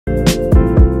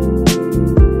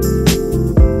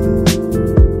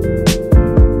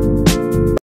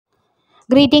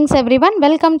Greetings everyone,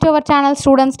 welcome to our channel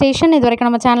Student Station. இதுவரைக்கும்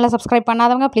நம்ம சேனலை சப்ஸ்கிரைப்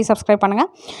பண்ணாதவங்க ப்ளீஸ் சப்ஸ்கிரைப் பண்ணுங்கள்.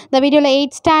 இந்த வீடியோவில்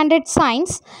 8th Standard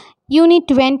Science Unit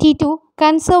 22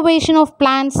 Conservation of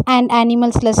Plants and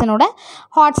Animals லெசனோட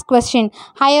hats question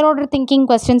higher order thinking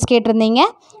questions கேட்டிருந்தீங்க.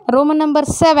 Roman number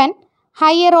 7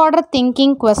 higher order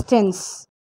thinking questions.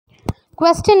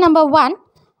 Question number 1,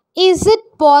 is it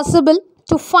possible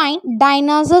to find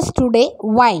dinosaurs today?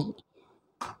 Why?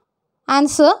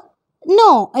 Answer, no,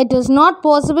 it is not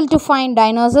possible to find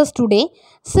dinosaurs today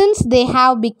since they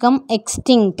have become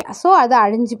extinct. So, அது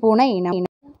அழிஞ்சு போன இனம்.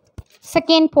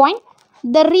 Second point,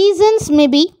 the reasons may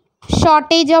be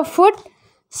shortage of food,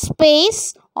 space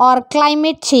or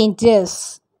climate changes.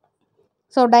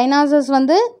 So, dinosaurs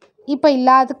வந்து இப்போ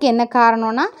இல்லாததுக்கு என்ன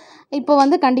காரணம்னா இப்போ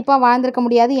வந்து கண்டிப்பாக வாழ்ந்திருக்க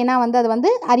முடியாது. ஏன்னா வந்து அது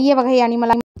வந்து அரிய வகை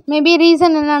அனிமலாக மேபி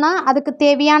ரீசன் என்னென்னா அதுக்கு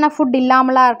தேவையான ஃபுட்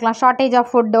இல்லாமலாம் இருக்கலாம். ஷார்ட்டேஜ் ஆஃப்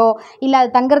ஃபுட்டோ இல்லை அது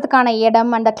தங்குறதுக்கான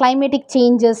இடம் அந்த கிளைமேட்டிக்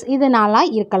சேஞ்சஸ் இதனால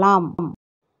இருக்கலாம்.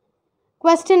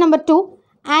 Question number 2,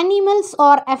 animals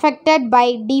are affected by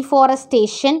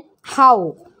deforestation. How?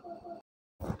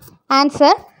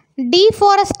 Answer,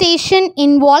 deforestation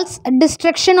involves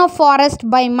destruction of forest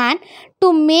by man to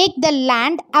make the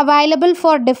land available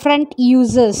for different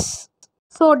uses.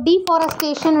 So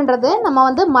டீஃபாரஸ்டேஷன்ன்றது நம்ம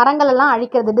வந்து மரங்களெல்லாம்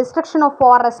அழிக்கிறது, டிஸ்ட்ரக்ஷன் ஆஃப்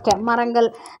ஃபாரஸ்ட் மரங்கள்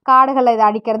காடுகளை இதை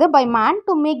அழிக்கிறது by man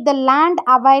to make the land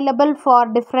available for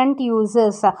different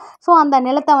uses. So அந்த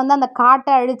நிலத்தை வந்து அந்த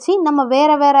காட்டை அழித்து நம்ம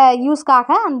வேறு வேறு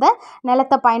யூஸ்க்காக அந்த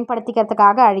நிலத்தை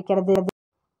பயன்படுத்திக்கிறதுக்காக அழிக்கிறது.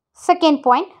 Second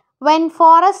point, when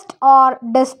forests are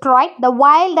destroyed, the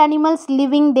wild animals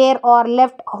living there are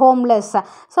left homeless.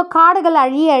 So காடுகள்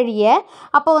அழிய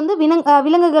அப்போ வந்து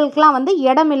விலங்குகளுக்கெலாம் வந்து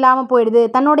இடம் இல்லாமல் போயிடுது.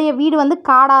 தன்னுடைய வீடு வந்து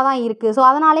காடாக தான் இருக்குது. ஸோ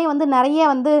அதனாலே வந்து நிறைய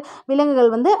வந்து விலங்குகள்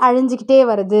வந்து அழிஞ்சிக்கிட்டே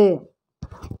வருது.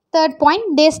 Third point,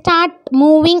 they start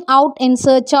moving out in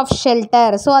search of shelter.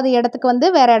 So அது இடத்துக்கு வந்து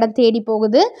வேறு இடம் தேடி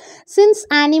போகுது. Since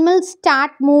animals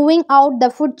start moving out,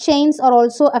 the food chains are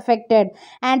also affected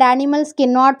and animals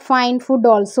cannot find food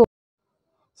also.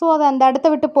 So அது அந்த இடத்த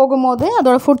விட்டு போகும்போது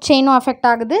அதோட ஃபுட் செயினும் அஃபெக்ட்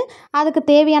ஆகுது. அதுக்கு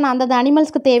தேவையான அந்த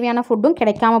அனிமல்ஸ்க்கு தேவையான ஃபுட்டும்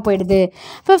கிடைக்காம போயிடுது.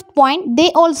 Fifth point, they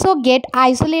also get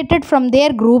isolated from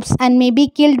there groups and may be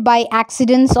guilt by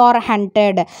accidents R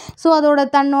hunted. So அதோட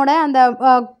தன்னோட அந்த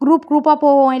குரூப்பாக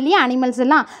போவோம் இல்லையா அனிமல்ஸ்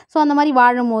எல்லாம். ஸோ அந்த மாதிரி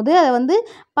வாழும்போது அதை வந்து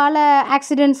பல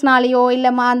ஆக்சிடென்ட்ஸ்னாலேயோ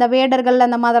இல்லை அந்த வேடர்கள்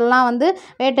அந்த மாதிரிலாம் வந்து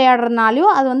வேட்டையாடுறதுனாலையோ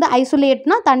அது வந்து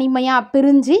ஐசோலேட்னா தனிமையாக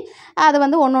பிரிஞ்சு அது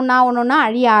வந்து ஒன்றொன்னா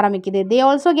அழிய ஆரம்பிக்குது. They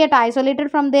also get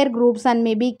isolated from their groups and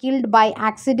may be killed by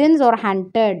accidents or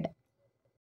hunted.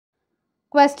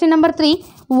 Question number 3,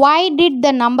 why did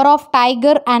the number of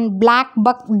tiger and black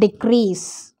buck decrease?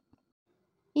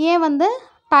 ஏன் வந்து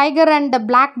டைகர் அண்ட்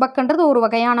பிளாக் பக்ன்றது ஒரு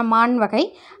வகையான மான் வகை,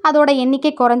 அதோட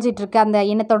எண்ணிக்கை குறைஞ்சிட்ருக்கு அந்த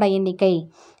இனத்தோட எண்ணிக்கை.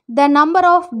 The number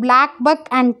of black buck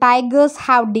and tigers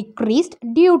have decreased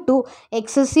due to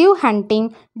excessive hunting,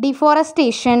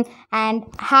 deforestation and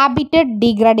habitat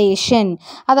degradation.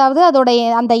 அதாவது அதோட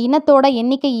அந்த இனத்தோட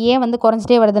எண்ணிக்கை ஏன் வந்து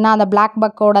குறைஞ்சிட்டே வருதுன்னா அந்த பிளாக்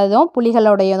பக்கோடதும்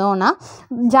புலிகளோடையதும்னா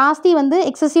ஜாஸ்தி வந்து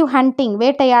எக்ஸசிவ் ஹண்டிங்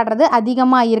வேட்டையாடுறது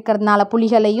அதிகமாக இருக்கிறதுனால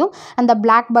புலிகளையும் அந்த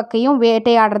பிளாக் பக்கையும்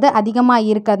வேட்டையாடுறது அதிகமாக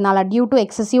இருக்கிறதுனால due to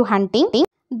excessive hunting.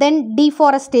 Then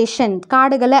deforestation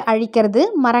காடுகளை அழிக்கிறது,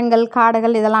 மரங்கள்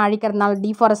காடுகள் இதெல்லாம் அழிக்கிறதுனால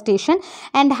டீஃபாரஸ்டேஷன்.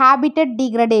 அண்ட் ஹேபிட்டட்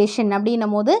டீக்ரடேஷன்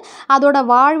அப்படின்னும் போது அதோட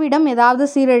வாழ்விடம் ஏதாவது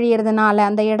சீரழிகிறதுனால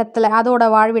அந்த இடத்துல அதோட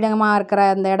வாழ்விடமாக இருக்கிற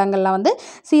அந்த இடங்கள்ல வந்து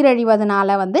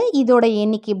சீரழிவதனால வந்து இதோட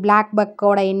எண்ணிக்கை பிளாக்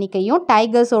பக்கோட எண்ணிக்கையும்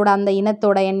டைகர்ஸோட அந்த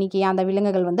இனத்தோட எண்ணிக்கையும் அந்த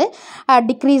விலங்குகள் வந்து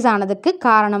டிக்ரீஸ் ஆனதுக்கு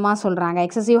காரணமாக சொல்கிறாங்க.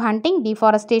 Excessive hunting,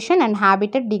 deforestation and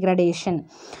habitat degradation.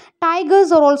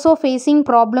 Tigers are also facing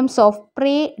problems of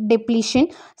prey depletion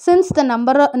since the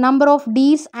number of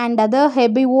deers and other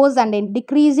herbivores and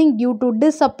decreasing due to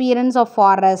disappearance of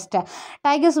forest.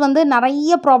 Tigers வந்து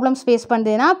நிறைய problems face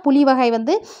பண்ணுதுன்னா புலி வகை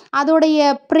வந்து அதோடைய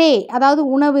pray அதாவது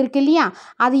உணவு இருக்கு இல்லையா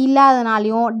அது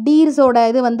இல்லாதனாலையும் டீர்ஸோட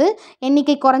இது வந்து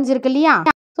எண்ணிக்கை குறைஞ்சிருக்கு இல்லையா.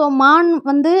 ஸோ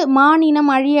மான் இனம்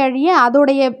அழிய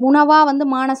அதோடைய உணவாக வந்து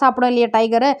மானை சாப்பிடும் இல்லையா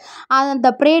டைகரு. அந்த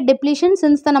pray depletion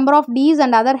since the number of tease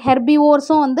and other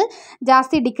ஹெர்பிவோர்ஸும் வந்து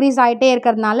ஜாஸ்தி டிக்ரீஸ் ஆகிட்டே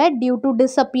இருக்கிறதுனால டியூ டு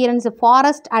டிஸ்அப்பியரன்ஸ்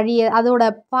ஃபாரஸ்ட் அதோட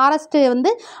ஃபாரஸ்ட்டு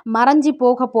வந்து மறைஞ்சி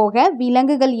போக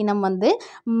விலங்குகள் இனம் வந்து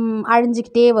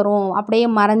அழிஞ்சிக்கிட்டே வரும். அப்படியே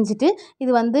மறைஞ்சிட்டு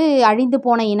இது வந்து அழிந்து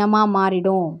போன இனமாக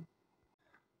மாறிடும்.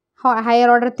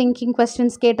 ஹையர் ஆர்டர் திங்கிங்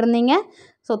கொஸ்டின்ஸ் கேட்டிருந்தீங்க.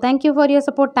 So thank you for your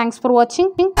support. Thanks for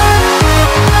வாட்சிங்.